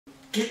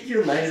Get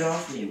your legs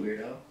off me,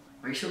 weirdo.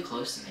 Why are you so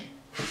close to me?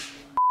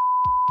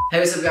 Hey,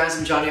 what's up guys?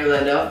 I'm Johnny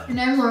Orlando.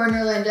 And I'm Lauren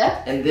Orlando.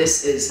 And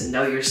this is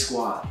Know Your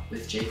Squad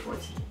with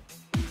J14.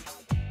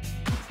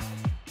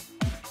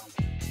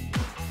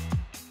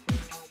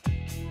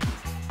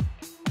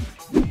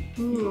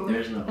 Ooh.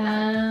 There's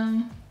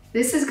no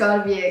this has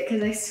gotta be it,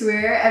 because I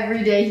swear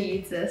every day he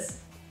eats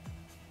this.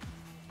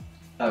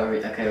 Oh,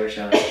 okay, we're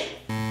showing.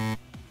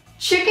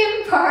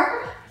 Chicken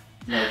parm?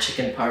 No,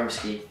 chicken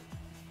parmski.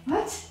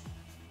 What?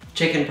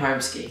 Chicken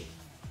parmski.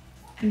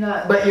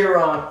 No. But you're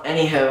wrong.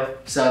 Anywho,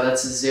 so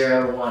that's a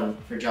 0-1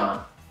 for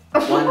John.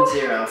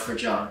 1-0 for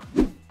John.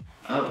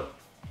 Oh.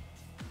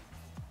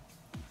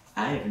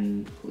 I have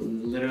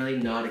literally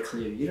not a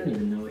clue. You don't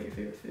even know what your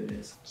favorite food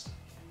is.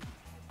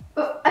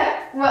 What,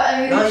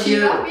 I'm gonna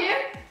cheat on you?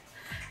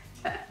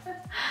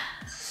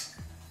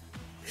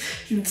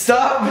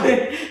 Stop!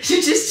 You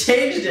just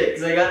changed it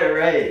because I got it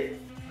right.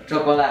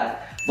 Chocolate.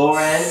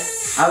 Lauren,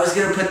 I was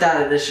gonna put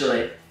that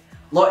initially.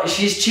 Lauren,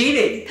 she's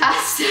cheating.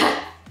 Pasta.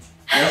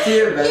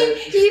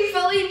 He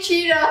fully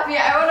cheated off me.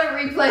 I want to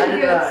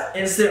replay this.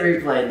 Instant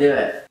replay, do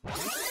it.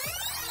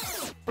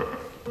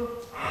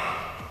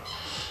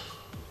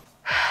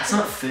 It's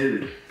not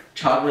food.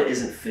 Chocolate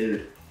isn't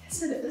food.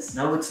 Yes, it is.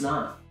 No, it's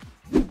not.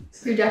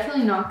 You're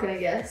definitely not gonna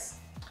guess.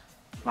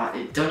 Wow,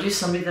 don't use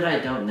somebody that I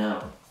don't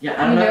know. Yeah,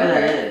 I don't know who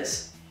that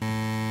is.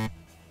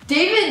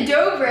 David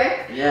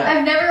Dobrik. Yeah.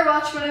 I've never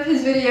watched one of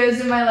his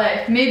videos in my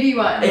life. Maybe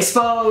one.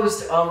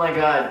 Exposed. Oh my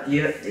god.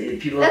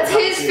 People. That's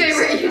his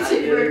favorite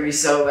YouTuber. It would be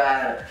so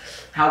bad.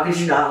 How could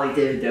you not like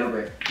David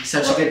Dobrik? He's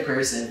such a good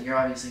person. You're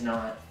obviously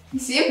not. He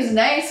seems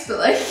nice, but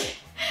like,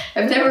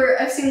 I've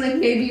seen like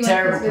maybe one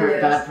of his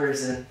videos. Bad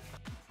person.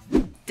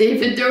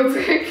 David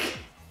Dobrik.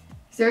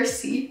 Is there a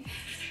C?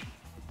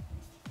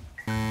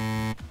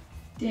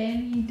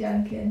 Danny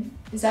Duncan.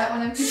 Is that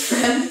one of his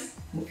friends?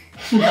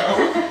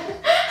 No.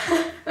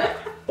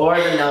 Or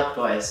the Nelk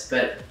Boys,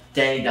 but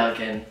Danny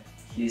Duncan,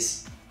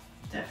 he's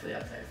definitely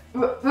up there.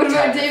 What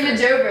about David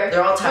Dobrik?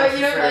 They're all tied for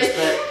you don't first,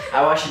 like... but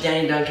I watched a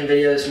Danny Duncan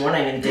video this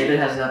morning and David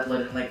hasn't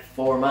uploaded in like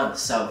 4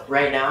 months. So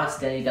right now it's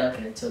Danny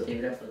Duncan until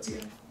David uploads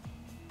again.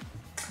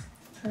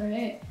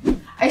 Alright.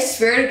 I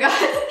swear to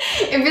God,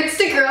 if it's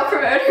the girl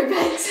from Outer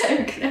Banks,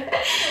 I'm gonna...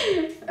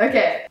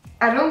 Okay.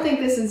 I don't think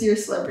this is your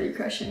celebrity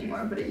crush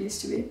anymore, but it used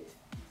to be.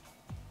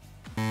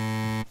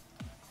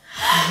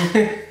 That's the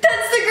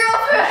girl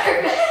from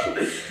Outer Banks!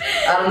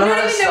 I don't know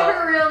how to even know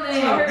her real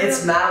name.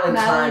 It's Madeline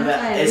Klein, but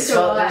it's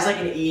so there's like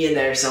an E in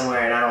there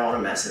somewhere and I don't want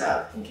to mess it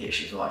up in case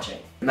she's watching.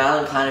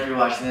 Madeline Klein, if you're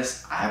watching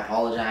this, I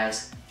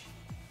apologize.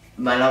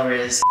 My number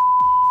is...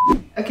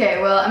 Okay,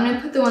 well, I'm gonna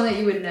put the one that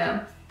you would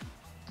know.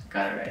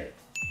 Got it right.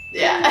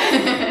 Yeah.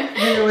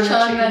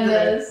 Shawn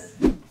Mendes.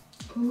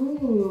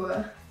 Ooh.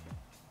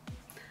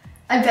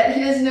 I bet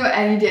he doesn't know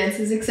any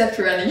dances except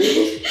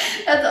Renegade.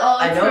 That's all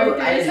I know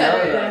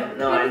them.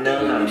 No, I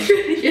know them.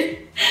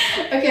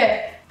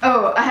 Okay.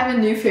 Oh, I have a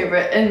new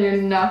favorite and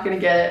you're not gonna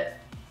get it.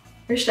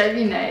 Or should I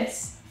be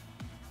nice?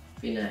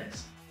 Be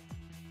nice.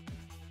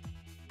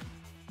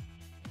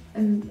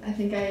 And I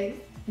think I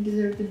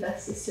deserve the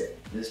best sister.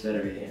 This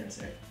better be the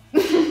answer.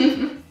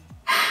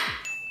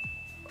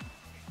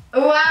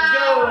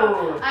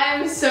 Wow!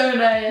 I'm so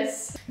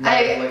nice.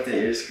 I looked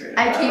at your screen.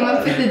 I came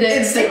up with the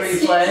dance. Instant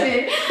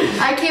replay.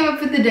 I came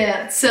up with the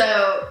dance,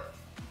 so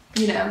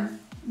you know,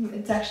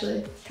 it's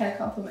actually kind of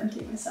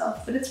complimenting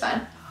myself, but it's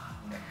fine.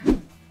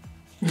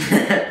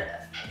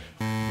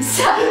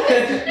 Stop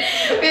it.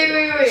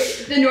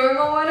 Wait. The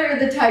normal one or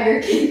the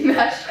Tiger King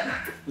mashup?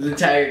 The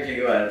Tiger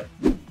King one.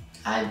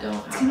 I don't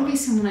have It's gonna one. be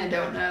someone I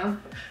don't know.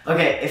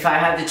 Okay, if I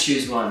had to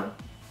choose one,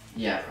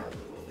 yeah, probably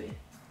will be.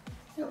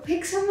 No,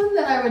 pick someone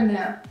that I would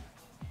know.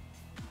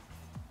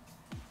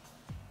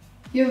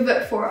 You have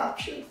about 4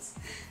 options.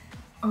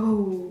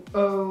 Oh,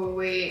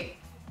 wait.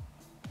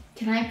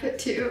 Can I put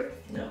 2?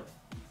 No.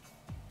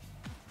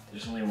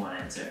 There's only one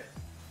answer.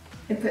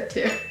 I put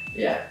 2.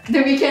 Yeah.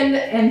 The Weeknd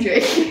and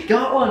Drake.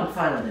 Got one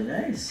finally,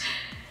 nice.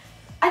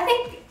 I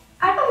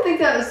don't think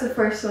that was the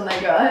first one I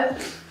got.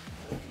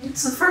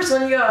 It's the first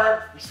one you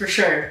got, for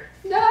sure.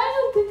 No, I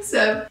don't think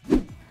so.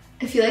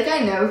 I feel like I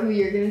know who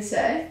you're gonna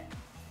say,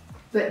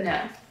 but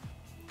no.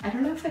 I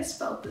don't know if I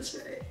spelled this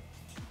right.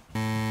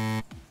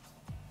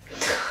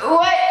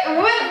 What?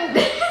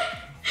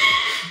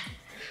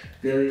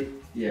 Billy?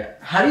 Yeah.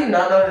 How do you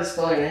not know how to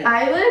spell your name?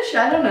 Eilish?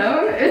 I don't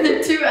know. Are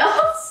there 2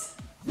 L's?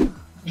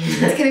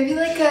 It's gonna be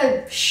like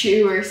a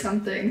shoe or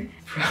something.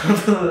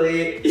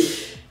 Probably.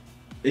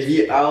 If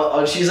you,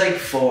 I'll choose like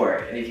 4,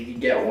 and if you can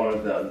get one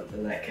of them,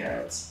 then that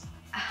counts.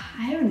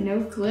 I have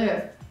no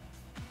clue.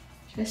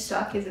 Should I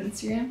stalk his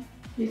Instagram?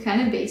 You're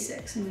kind of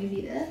basic, so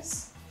maybe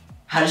this.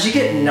 How did you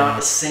get not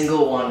a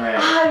single one right?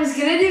 I was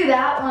gonna do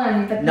that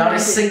one, but not a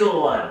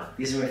single one.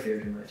 These are my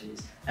favorite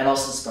emojis. And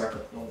also sparkle.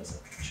 What is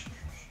it?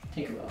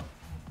 Tinkerbell.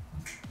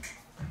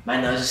 My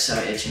nose is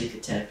so itchy to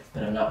tip,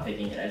 but I'm not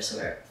picking it, I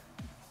swear.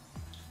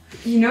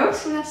 You know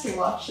someone has to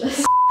watch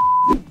this.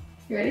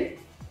 You ready?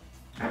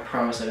 I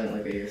promise I didn't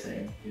look at your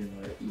thing, even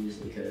though I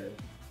easily could have.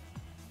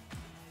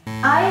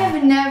 I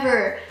have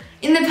never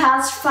in the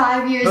past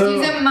 5 years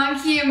Boom. use a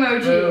monkey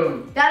emoji.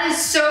 Boom. That is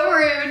so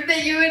rude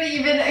that you would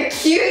even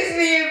accuse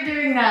me of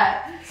doing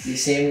that. You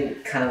seem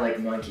kind of like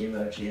monkey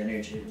emoji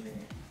energy to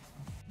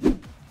me.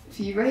 If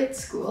you write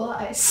school,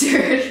 I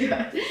swear to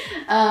God.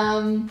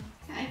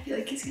 I feel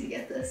like he's gonna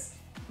get this.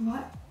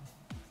 What?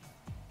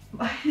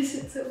 Why is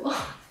it so long?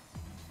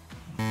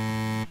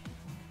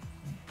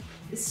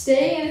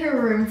 Stay in her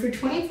room for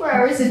 24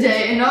 hours a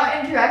day and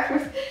not interact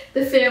with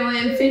the family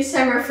and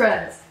FaceTime her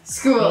friends.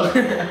 School.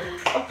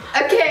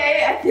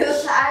 Okay, I feel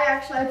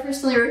that I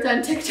personally wrote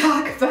down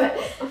TikTok, but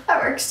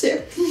that works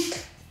too.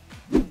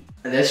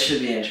 This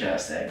should be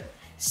interesting.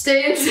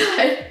 Stay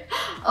inside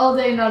all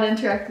day, not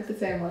interact with the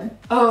family.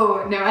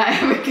 Oh, no, I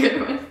have a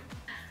good one.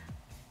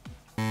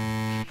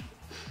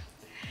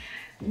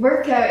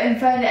 Work out and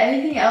find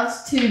anything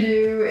else to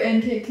do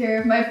and take care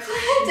of my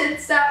plant and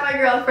stop my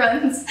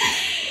girlfriends.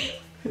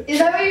 Is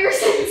that what you were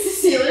saying,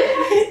 Cecilia?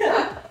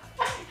 Yeah.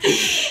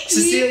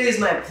 Cecilia is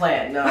my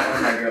plant, not one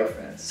of my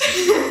girlfriends.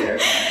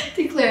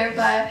 To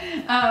clarify.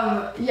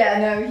 Yeah,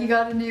 no, he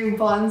got a new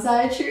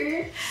bonsai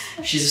tree.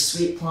 She's a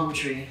sweet plum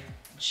tree.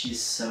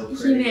 She's so He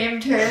pretty.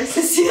 named her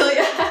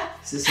Cecilia.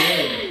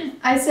 Cecilia.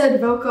 I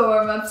said vocal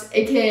warm-ups,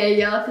 aka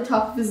yell at the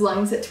top of his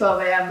lungs at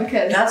 12 a.m.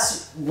 because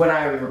That's when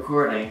I'm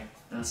recording.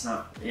 That's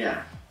not,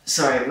 yeah.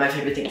 Sorry, my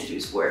favorite thing to do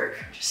is work.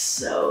 I'm just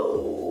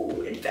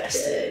so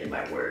invested in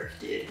my work,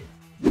 dude.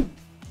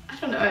 I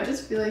don't know, I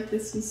just feel like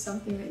this is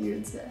something that you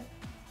would say.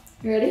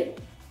 You ready?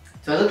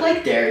 Do I look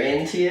like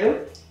Darian to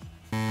you?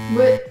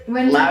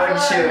 When Loud people and are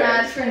chewy.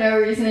 mad for no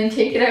reason and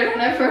take it out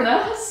on everyone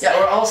else. Yeah,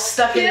 we're all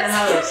stuck in the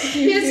house.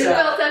 He has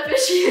built-up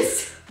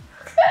issues.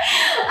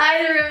 I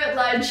had a room at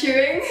loud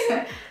chewing.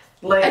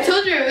 Like, I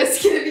told you it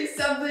was gonna be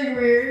something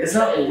weird. it's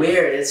not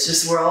weird, it's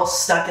just we're all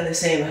stuck in the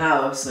same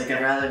house. Like,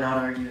 I'd rather not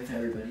argue with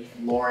everybody.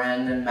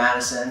 Lauren and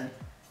Madison,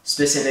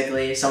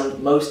 specifically,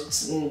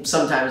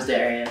 sometimes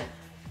Darian.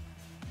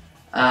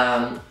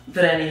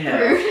 But anyhow,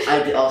 Rude.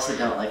 I also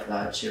don't like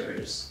loud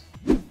chewers.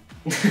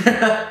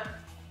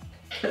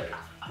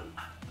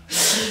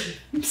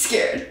 I'm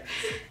scared.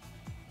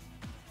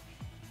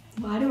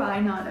 Why do I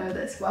not know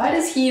this? Why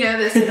does he know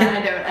this and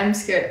I don't? I'm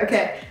scared.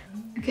 Okay.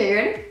 Okay, you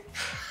ready?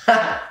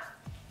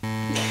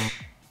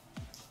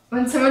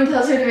 When someone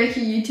tells her to make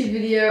a YouTube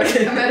video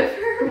and come out of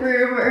her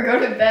room or go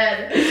to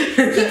bed, he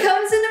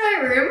comes into my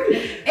room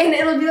and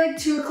it'll be like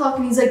 2 o'clock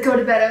and he's like, go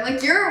to bed. I'm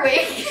like, you're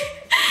awake.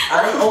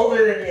 I'm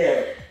older than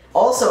you.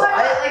 Also, What,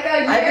 like a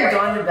I haven't year?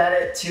 gone to bed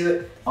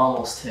at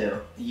almost 2,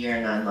 a year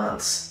and 9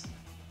 months,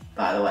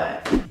 by the way.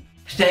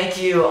 Thank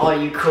you, all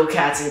you cool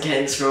cats and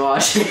kittens, for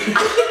watching.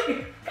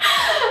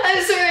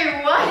 I'm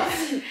sorry,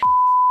 what?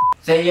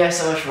 Thank you guys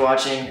so much for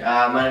watching.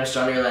 My name is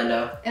Johnny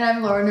Orlando. And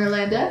I'm Lauren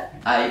Orlando.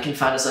 You can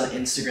find us on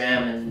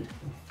Instagram and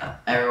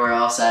everywhere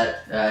else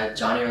at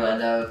Johnny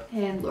Orlando.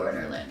 And Lauren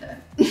Orlando.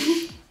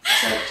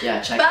 So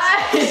yeah, check us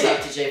Bye. out.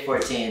 Sub to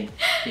J14.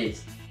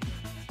 Peace.